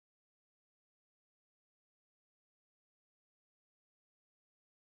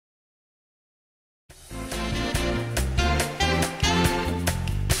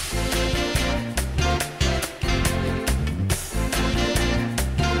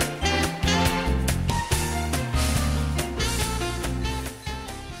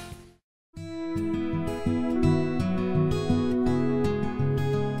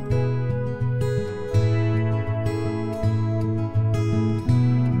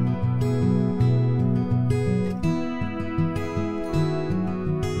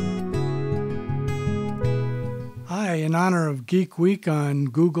honor of Geek Week on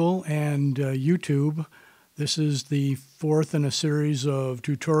Google and YouTube. This is the fourth in a series of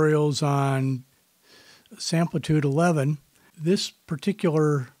tutorials on Samplitude 11. This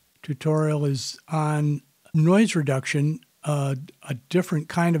particular tutorial is on noise reduction, a different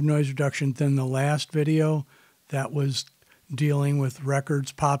kind of noise reduction than the last video that was dealing with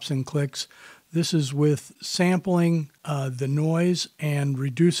records, pops, and clicks. This is with sampling the noise and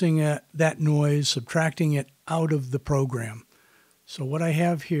reducing that noise, subtracting it out of the program. So what I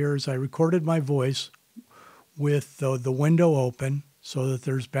have here is I recorded my voice with the window open so that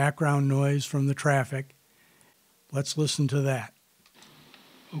there's background noise from the traffic. Let's listen to that.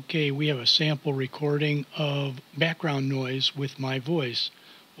 Okay, we have a sample recording of background noise with my voice.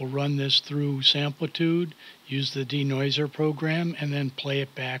 We'll run this through Samplitude, use the Denoiser program, and then play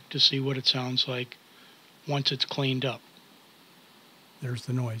it back to see what it sounds like once it's cleaned up. There's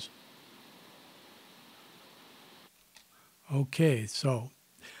the noise. Okay, so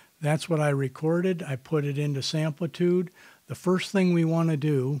that's what I recorded. I put it into Samplitude. The first thing we want to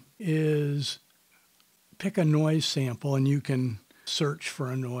do is pick a noise sample, and you can search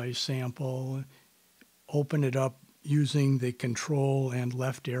for a noise sample, open it up using the Control and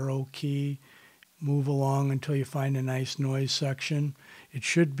left arrow key, move along until you find a nice noise section. It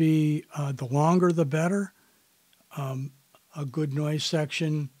should be, the longer the better. A good noise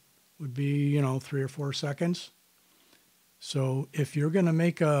section would be, 3 or 4 seconds. So if you're going to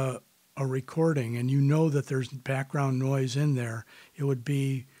make a recording and you know that there's background noise in there, it would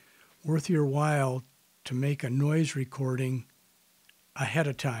be worth your while to make a noise recording ahead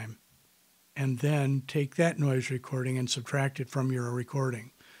of time, and then take that noise recording and subtract it from your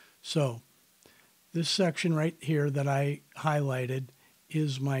recording. So this section right here that I highlighted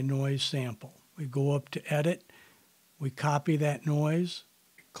is my noise sample. We go up to Edit, we copy that noise,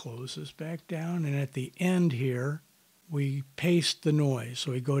 close this back down, and at the end here, we paste the noise.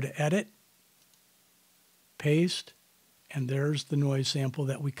 So we go to Edit, Paste, and there's the noise sample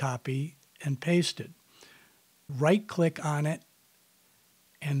that we copy and pasted. Right-click on it,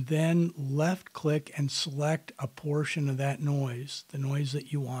 and then left-click and select a portion of that noise, the noise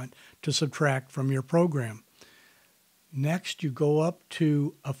that you want to subtract from your program. Next, you go up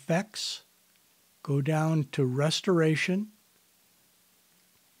to Effects, go down to Restoration,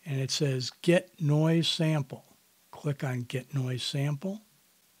 and it says Get Noise Sample. Click on Get Noise Sample.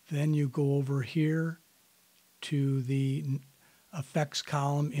 Then you go over here to the Effects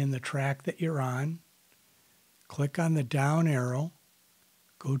column in the track that you're on. Click on the down arrow.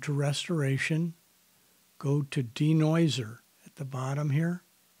 Go to Restoration, go to Denoiser at the bottom here.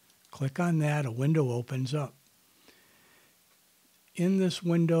 Click on that, a window opens up. In this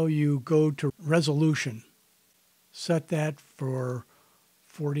window, you go to Resolution. Set that for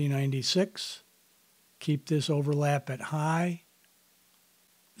 4096. Keep this overlap at high.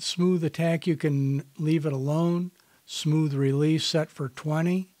 Smooth attack, you can leave it alone. Smooth release set for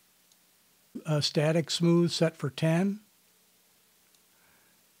 20. Static smooth set for 10.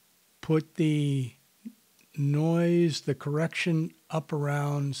 Put the noise, the correction up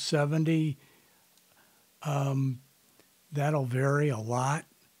around 70. That'll vary a lot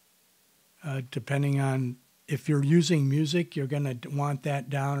depending on if you're using music, you're going to want that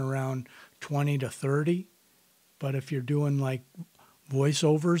down around 20 to 30. But if you're doing like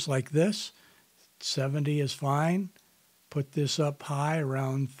voiceovers like this, 70 is fine. Put this up high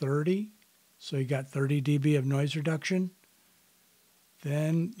around 30. So you got 30 dB of noise reduction.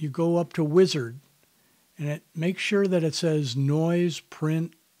 Then you go up to Wizard, and make sure that it says Noise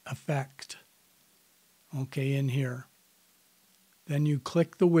Print Effect, okay, in here. Then you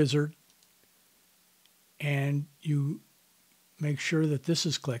click the wizard, and you make sure that this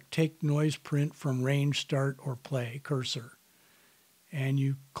is clicked. Take Noise Print from Range Start or Play cursor, and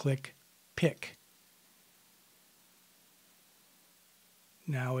you click Pick.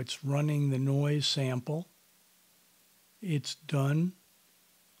 Now it's running the noise sample. It's done.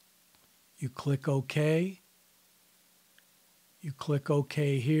 You click OK. You click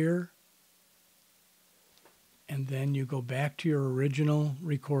OK here. And then you go back to your original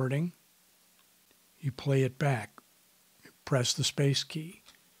recording. You play it back. You press the space key.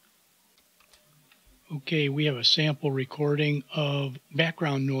 Okay, we have a sample recording of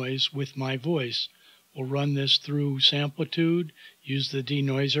background noise with my voice. We'll run this through Samplitude, use the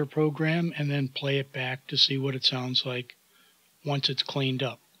Denoiser program, and then play it back to see what it sounds like once it's cleaned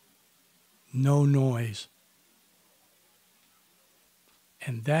up. No noise.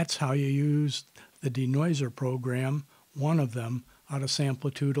 And that's how you use the Denoiser program, one of them, out of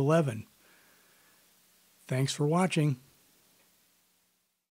Samplitude 11. Thanks for watching.